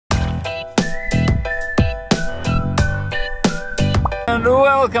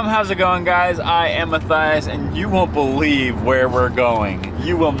Welcome, how's it going, guys? I am Matthias, and you won't believe where we're going.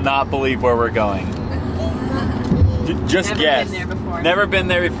 You will not believe where we're going. Just guess. Never been there before. Never been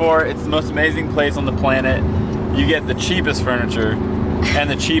there before. It's the most amazing place on the planet. You get the cheapest furniture and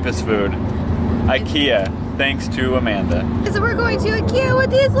the cheapest food. IKEA, thanks to Amanda. So we're going to IKEA with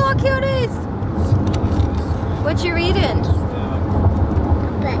these little cuties. What you reading?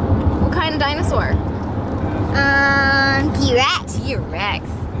 What kind of dinosaur? T-Rex. T-Rex.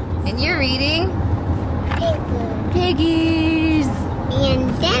 And you're reading? Piggies. And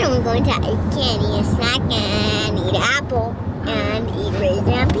then we're going to IKEA and eat a snack and eat an apple and eat raisins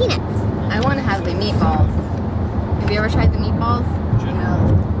and peanuts. I want to have the meatballs. Have you ever tried the meatballs?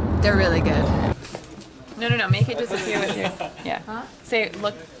 No. They're really good. No. Make it disappear with your... Yeah. Huh? Say,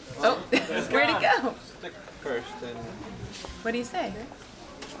 look. Oh, where'd it go? Stick first and... What do you say?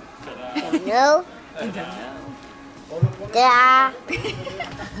 No. I don't know. Da.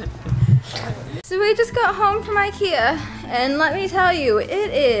 So we just got home from IKEA, and let me tell you, it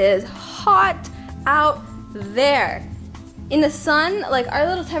is hot out there. In the sun, like our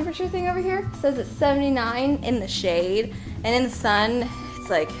little temperature thing over here says it's 79 in the shade, and in the sun, it's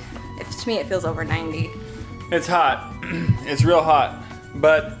like, to me it feels over 90. It's hot. It's real hot.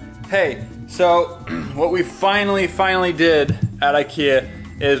 But hey, so what we finally did at IKEA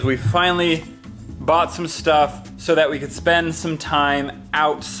is we finally bought some stuff so that we could spend some time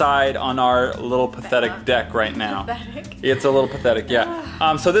outside on our little pathetic deck right now. Pathetic? It's a little pathetic,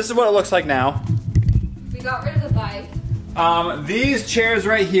 yeah. So this is what it looks like now. We got rid of the bike. These chairs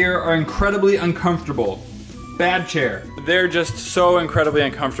right here are incredibly uncomfortable. Bad chair. They're just so incredibly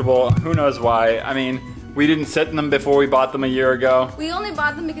uncomfortable. Who knows why? I mean, we didn't sit in them before we bought them a year ago. We only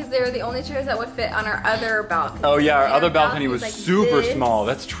bought them because they were the only chairs that would fit on our other balcony. Oh yeah, our And other balcony was like super this. small.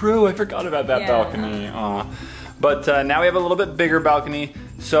 That's true, I forgot about that Yeah. balcony. Aw. But now we have a little bit bigger balcony.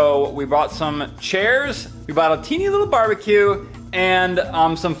 So we bought some chairs, we bought a teeny little barbecue, and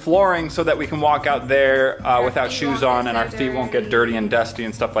some flooring so that we can walk out there without feet shoes won't on get and our so feet won't get dirty. dirty and dusty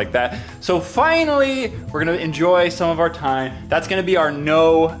and stuff like that. So finally, we're gonna enjoy some of our time. That's gonna be our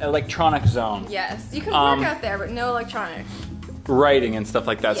no electronic zone. Yes, you can Um, work out there, but no electronics. Writing and stuff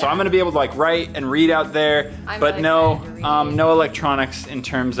like that. So Yeah. I'm gonna be able to like write and read out there, I'm but really no, excited to read. no electronics in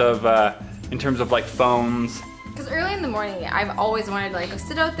terms of like phones. Because early in the morning, I've always wanted to like go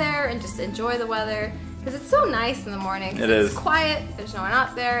sit out there and just enjoy the weather. Because it's so nice in the morning. It It's is. quiet, there's no one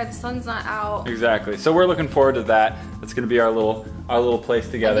out there, the sun's not out. Exactly. So we're looking forward to that. That's gonna be our little place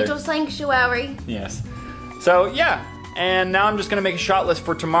A together. little sanctuary. Yes. So yeah. And now I'm just gonna make a shot list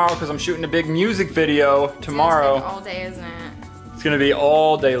for tomorrow because I'm shooting a big music video tomorrow. It's gonna take all day, isn't it? It's gonna be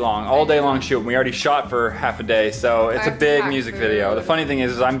all day long shoot. We already shot for half a day, so it's a Back to big back music food. video. The funny thing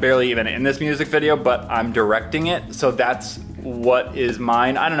is I'm barely even in this music video, but I'm directing it, so that's what is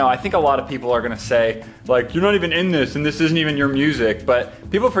mine. I don't know, I think a lot of people are gonna say, like, you're not even in this, and this isn't even your music, but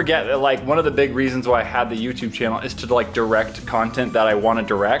people forget that, like, one of the big reasons why I had the YouTube channel is to, like, direct content that I wanna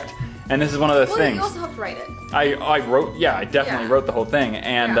direct, and this is one of those Well, things. you also helped write it. I wrote, yeah, I definitely Yeah. wrote the whole thing,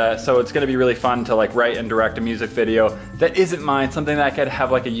 and Yeah. so it's gonna be really fun to like write and direct a music video that isn't mine, something that I could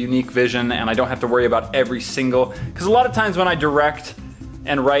have like a unique vision, and I don't have to worry about every single, because a lot of times when I direct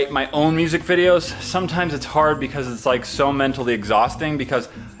and write my own music videos, sometimes it's hard because it's like so mentally exhausting because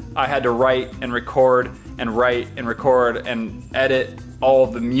I had to write and record and write and record and edit all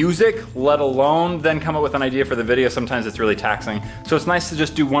of the music, let alone then come up with an idea for the video. Sometimes it's really taxing. So it's nice to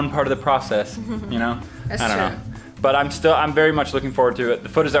just do one part of the process, you know? That's I don't true. know. But I'm very much looking forward to it. The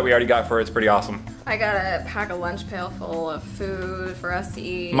footage that we already got for it's pretty awesome. I gotta pack a lunch pail full of food for us to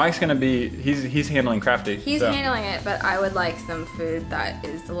eat. Mike's gonna be, he's handling Crafty. He's so. handling it, but I would like some food that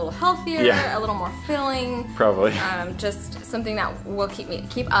is a little healthier, Yeah. a little more filling. Probably. Just something that will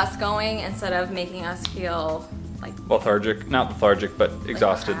keep us going instead of making us feel like Lethargic, not lethargic, but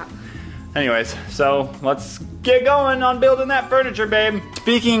exhausted. crap. Anyways, so let's get going on building that furniture, babe.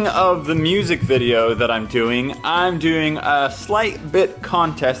 Speaking of the music video that I'm doing a slight bit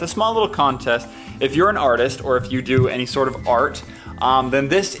contest, a small little contest. If you're an artist or if you do any sort of art, then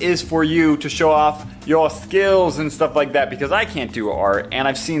this is for you to show off your skills and stuff like that, because I can't do art and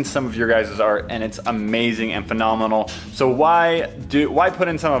I've seen some of your guys' art and it's amazing and phenomenal. So why put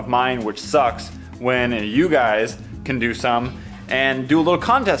in some of mine, which sucks, when you guys can do some and do a little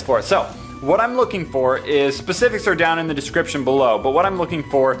contest for it. So what I'm looking for is, specifics are down in the description below, but what I'm looking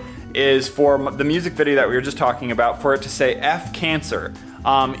for is for the music video that we were just talking about, for it to say F Cancer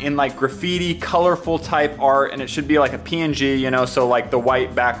in like graffiti, colorful type art, and it should be like a PNG, you know, so like the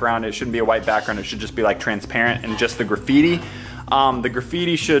white background, it shouldn't be a white background, it should just be like transparent and just the graffiti. the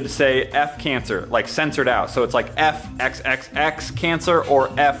graffiti should say F cancer, like censored out. So it's like FXXX cancer or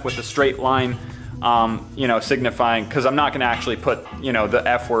F with a straight line, you know, signifying, because I'm not going to actually put, you know, the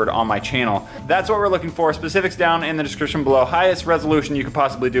F word on my channel. That's what we're looking for. Specifics down in the description below. Highest resolution you could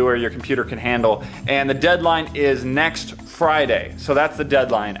possibly do or your computer can handle. And the deadline is next Friday. So that's the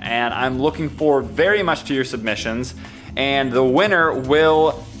deadline. And I'm looking forward very much to your submissions. And the winner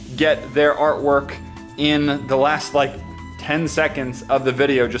will get their artwork in the last like 10 seconds of the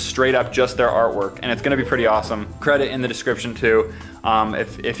video, just straight up just their artwork, and it's gonna be pretty awesome. Credit in the description too,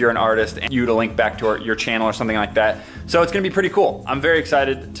 if you're an artist, and you to link back to your channel or something like that. So it's gonna be pretty cool. I'm very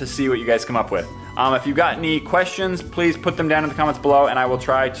excited to see what you guys come up with. If you've got any questions, please put them down in the comments below and I will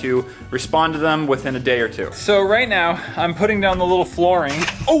try to respond to them within a day or two. So right now, I'm putting down the little flooring.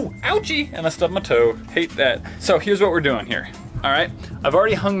 Oh, ouchie, and I stubbed my toe, hate that. So here's what we're doing here, all right? I've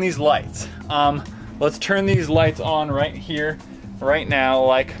already hung these lights. Let's turn these lights on right here, right now,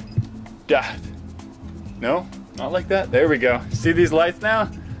 like that. No, not like that. There we go. See these lights now?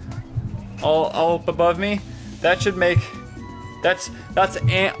 All up above me? That should make, that's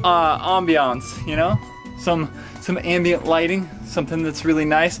ambiance, you know? Some ambient lighting, something that's really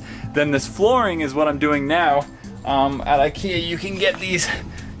nice. Then this flooring is what I'm doing now. At IKEA, you can get these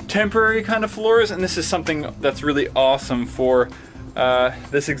temporary kind of floors, and this is something that's really awesome for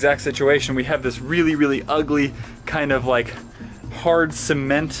this exact situation. We have this really ugly kind of like hard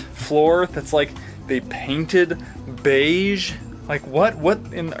cement floor that's like they painted beige. Like what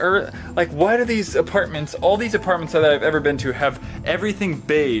in the earth? Like why do these apartments, all these apartments that I've ever been to, have everything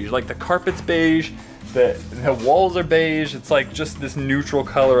beige? Like the carpet's beige, the walls are beige. It's like just this neutral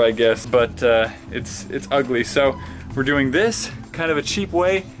color, I guess, but it's ugly. So we're doing this kind of a cheap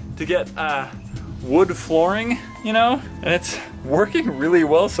way to get wood flooring, you know, and it's working really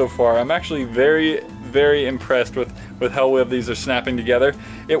well so far. I'm actually very impressed with how well these are snapping together.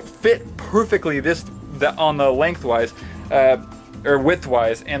 It fit perfectly on the lengthwise, or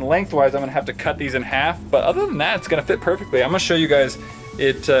widthwise, and lengthwise I'm gonna have to cut these in half, but other than that, it's gonna fit perfectly. I'm gonna show you guys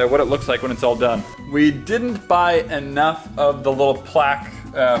what it looks like when it's all done. We didn't buy enough of the little plaque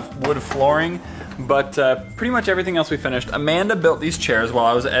wood flooring, but pretty much everything else we finished. Amanda built these chairs while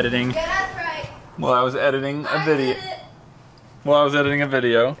I was editing. Yeah, that's right. While I was editing a video. While I was editing a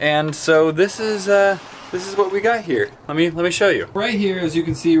video, and so this is what we got here. Let me show you. Right here, as you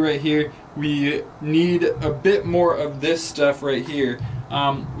can see right here, we need a bit more of this stuff right here.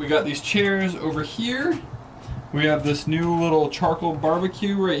 We got these chairs over here. We have this new little charcoal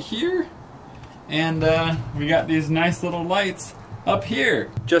barbecue right here, and we got these nice little lights up here.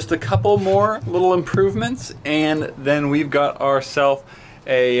 Just a couple more little improvements, and then we've got ourselves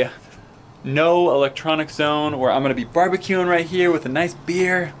a no electronic zone where I'm gonna be barbecuing right here with a nice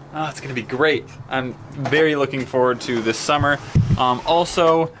beer. Oh, it's gonna be great. I'm very looking forward to this summer.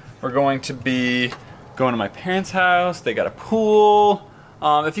 Also, we're going to be going to my parents' house. They got a pool.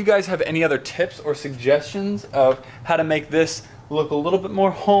 If you guys have any other tips or suggestions of how to make this look a little bit more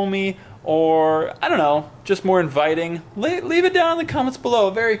homey, or I don't know, just more inviting, leave it down in the comments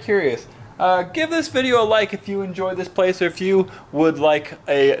below. Very curious. Give this video a like if you enjoy this place, or if you would like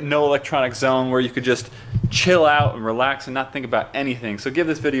a no electronic zone where you could just chill out and relax and not think about anything. So give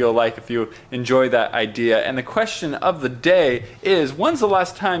this video a like if you enjoy that idea. And the question of the day is, when's the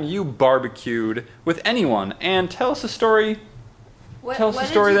last time you barbecued with anyone? And tell us a story. Tell us a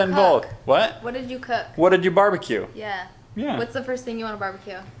story that involved. What? What did you cook? What did you barbecue? Yeah. Yeah. What's the first thing you want to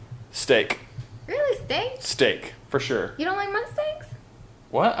barbecue? Steak. Really, steak? Steak, for sure. You don't like my steaks?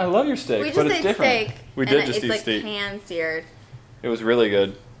 What? I love your steak, We just but it's ate different. steak. We did just eat it's steak. like hand seared. It was really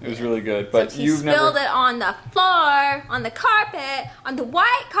good. It was really good. But he you've spilled never. it on the floor, on the carpet, on the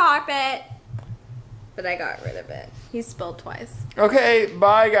white carpet. But I got rid of it. He spilled twice. Okay,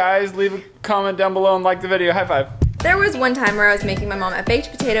 bye guys. Leave a comment down below and like the video. High five. There was one time where I was making my mom a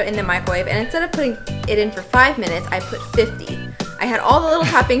baked potato in the microwave, and instead of putting it in for 5 minutes, I put 50. I had all the little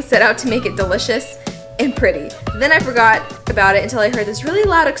toppings set out to make it delicious and pretty. Then I forgot about it until I heard this really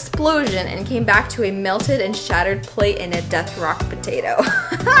loud explosion and came back to a melted and shattered plate and a death rock potato.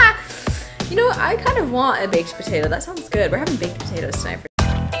 You know, I kind of want a baked potato. That sounds good. We're having baked potatoes tonight for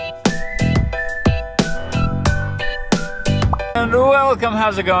And welcome,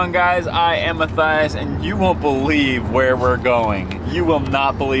 how's it going guys? I am Matthias and you won't believe where we're going. You will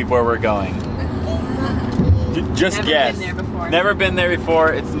not believe where we're going. Just Never guess. been there before. Never been there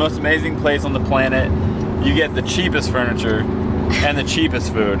before. It's the most amazing place on the planet. You get the cheapest furniture and the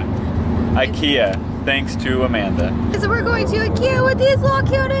cheapest food. IKEA, thanks to Amanda. So we're going to IKEA with these little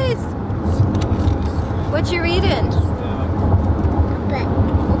cuties. What you reading? But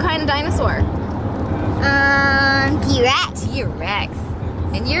What kind of dinosaur? T-Rex. T-Rex.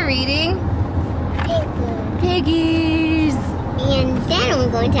 And you're reading And Piggies. then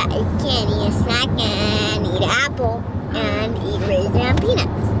I'm going to eat candy, a snack, and eat an apple, and eat raisins and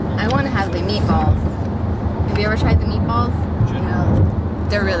peanuts. I want to have the meatballs. Have you ever tried the meatballs? No.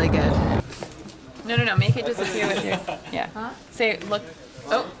 They're really good. No, make it disappear with you. Yeah. Huh? Say, look.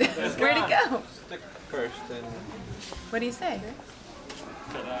 Oh, where'd it go? Stick first and... What do you say?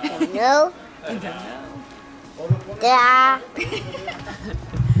 No. I don't know. Da.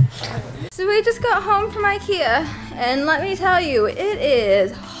 So we just got home from IKEA, and let me tell you, it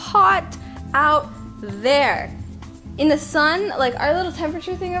is hot out there. In the sun, like our little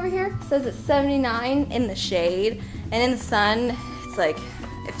temperature thing over here says it's 79 in the shade, and in the sun, it's like,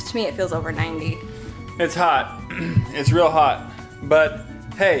 to me it feels over 90. It's hot. It's real hot. But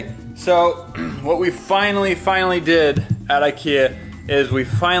hey, so what we finally did at IKEA is we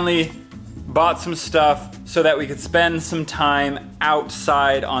finally bought some stuff so that we could spend some time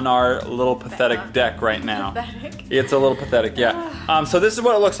outside on our little pathetic deck right now. Pathetic? It's a little pathetic, yeah. So this is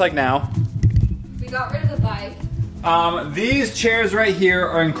what it looks like now. We got rid of the bike. These chairs right here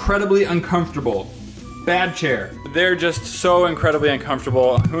are incredibly uncomfortable. Bad chair. They're just so incredibly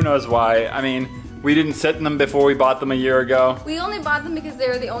uncomfortable. Who knows why? I mean, we didn't sit in them before we bought them a year ago. We only bought them because they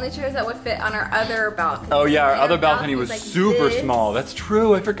were the only chairs that would fit on our other balcony. Oh yeah, our And other balcony was like super this. small. That's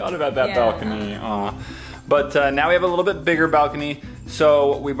true, I forgot about that Yeah. balcony. Aw. But now we have a little bit bigger balcony.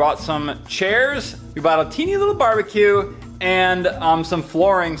 So we bought some chairs, we bought a teeny little barbecue, and some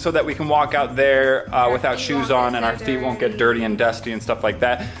flooring so that we can walk out there without feet shoes won't on get and our so feet won't get dirty. dirty and dusty and stuff like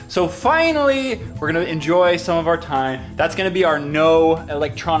that. So finally, we're gonna enjoy some of our time. That's gonna be our no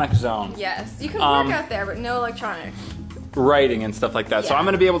electronic zone. Yes, you can Um, work out there, but no electronics. Writing and stuff like that. So Yeah. I'm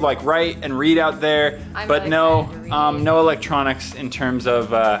gonna be able to like write and read out there, I'm but really no, excited to read. no electronics in terms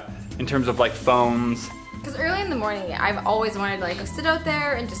of like phones. Because early in the morning, I've always wanted to like go sit out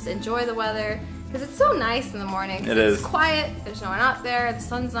there and just enjoy the weather. Because it's so nice in the morning. 'Cause It it's is. quiet. There's no one out there. The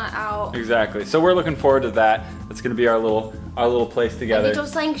sun's not out. Exactly. So we're looking forward to that. That's gonna be our little place A together. little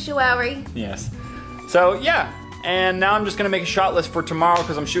sanctuary. Yes. So yeah. And now I'm just gonna make a shot list for tomorrow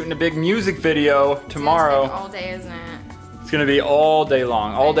because I'm shooting a big music video It's tomorrow. gonna take all day, isn't it? It's gonna be all day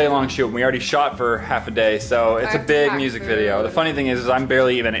long shoot. We already shot for half a day, so it's a have to big pack music food. video. The funny thing is I'm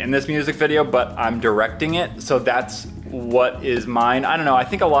barely even in this music video, but I'm directing it, so that's what is mine. I don't know, I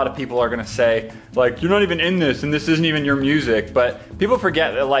think a lot of people are gonna say, like, you're not even in this, and this isn't even your music, but people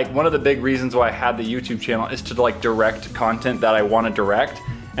forget that, like, one of the big reasons why I had the YouTube channel is to, like, direct content that I wanna direct,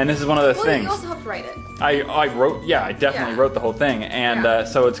 and this is one of those Well, things. you also helped write it. I wrote, yeah, I definitely Yeah. wrote the whole thing, and Yeah.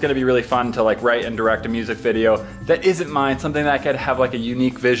 so it's gonna be really fun to like write and direct a music video that isn't mine, something that I could have like a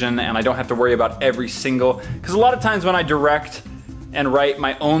unique vision, and I don't have to worry about every single, because a lot of times when I direct and write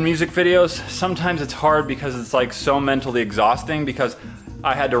my own music videos, sometimes it's hard because it's like so mentally exhausting because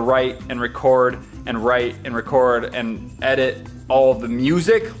I had to write and record and write and record and edit all of the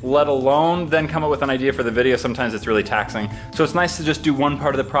music, let alone then come up with an idea for the video. Sometimes it's really taxing. So it's nice to just do one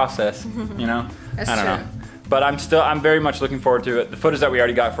part of the process, you know? That's I don't true. know. But I'm very much looking forward to it. The footage that we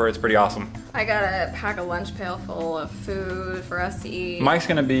already got for it's pretty awesome. I gotta pack a lunch pail full of food for us to eat. Mike's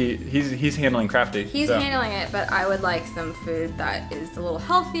gonna be, he's handling Crafty. He's so handling it, but I would like some food that is a little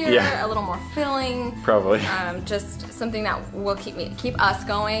healthier, Yeah. a little more filling. Probably. Just something that will keep us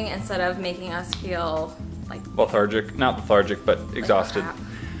going instead of making us feel like Lethargic, not lethargic, but exhausted. crap.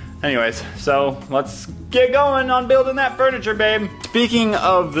 Anyways, so let's get going on building that furniture, babe. Speaking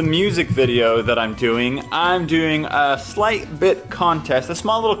of the music video that I'm doing a slight bit contest, a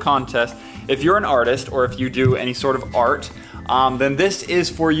small little contest. If you're an artist or if you do any sort of art, then this is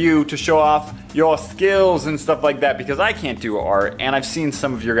for you to show off your skills and stuff like that, because I can't do art and I've seen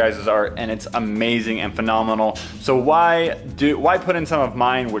some of your guys' art and it's amazing and phenomenal. So why put in some of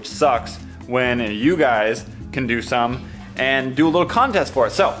mine, which sucks, when you guys can do some and do a little contest for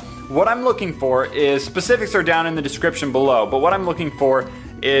it. So what I'm looking for is, specifics are down in the description below, but what I'm looking for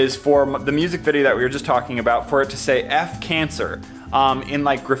is for the music video that we were just talking about, for it to say F Cancer in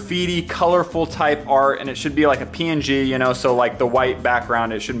like graffiti, colorful type art, and it should be like a PNG, you know, so like the white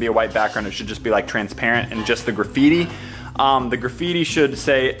background, it shouldn't be a white background, it should just be like transparent and just the graffiti. The graffiti should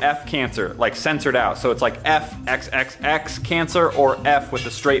say F Cancer, like censored out, so it's like F XXX Cancer or F with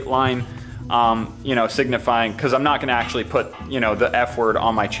a straight line, you know, signifying, because I'm not going to actually put, you know, the F word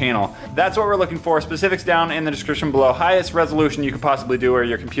on my channel. That's what we're looking for. Specifics down in the description below. Highest resolution you could possibly do or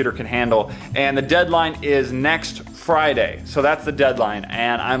your computer can handle. And the deadline is next Friday. So that's the deadline.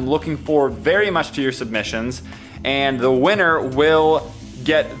 And I'm looking forward very much to your submissions. And the winner will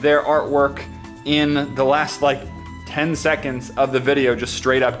get their artwork in the last like 10 seconds of the video just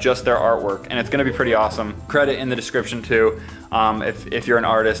straight up just their artwork, and it's gonna be pretty awesome. Credit in the description too, if you're an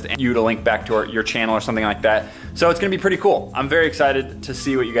artist, and you to link back to your channel or something like that. So it's gonna be pretty cool. I'm very excited to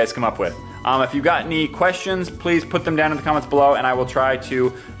see what you guys come up with. If you've got any questions, please put them down in the comments below and I will try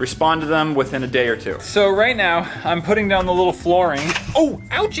to respond to them within a day or two. So right now, I'm putting down the little flooring. Oh,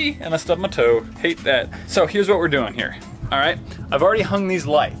 ouchie, and I stubbed my toe. Hate that. So here's what we're doing here. All right, I've already hung these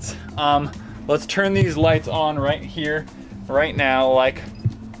lights. Let's turn these lights on right here, right now, like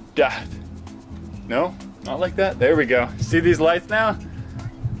that. No, not like that. There we go. See these lights now?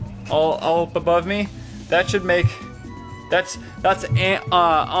 All up above me? That should make, that's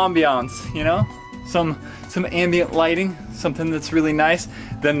ambiance, you know? Some ambient lighting, something that's really nice.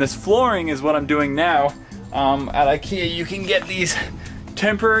 Then this flooring is what I'm doing now. At IKEA, you can get these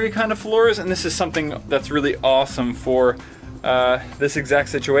temporary kind of floors, and this is something that's really awesome for this exact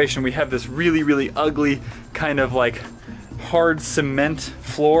situation. We have this really, really ugly kind of like hard cement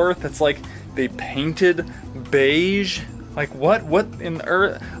floor that's like they painted beige. Like what in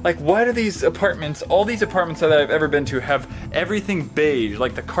earth? Like why do these apartments, all these apartments that I've ever been to have everything beige?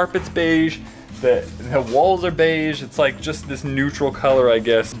 Like the carpet's beige, the walls are beige. It's like just this neutral color, I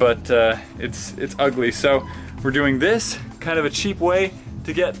guess, but it's ugly. So we're doing this kind of a cheap way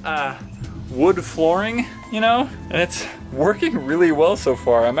to get wood flooring, you know, and it's working really well so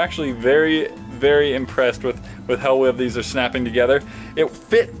far. I'm actually very, very impressed with how well these are snapping together. It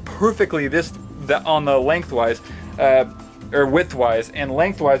fit perfectly on the lengthwise, or widthwise, and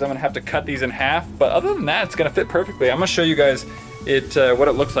lengthwise I'm gonna have to cut these in half, but other than that, it's gonna fit perfectly. I'm gonna show you guys what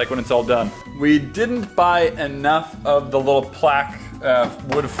it looks like when it's all done. We didn't buy enough of the little plaque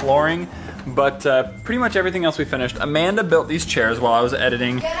wood flooring, but pretty much everything else we finished. Amanda built these chairs while I was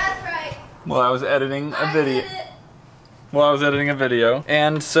editing. Yeah, that's right. While I was editing a video. While I was editing a video,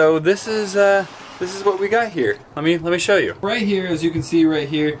 and so this is what we got here. Let me show you. Right here, as you can see right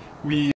here, we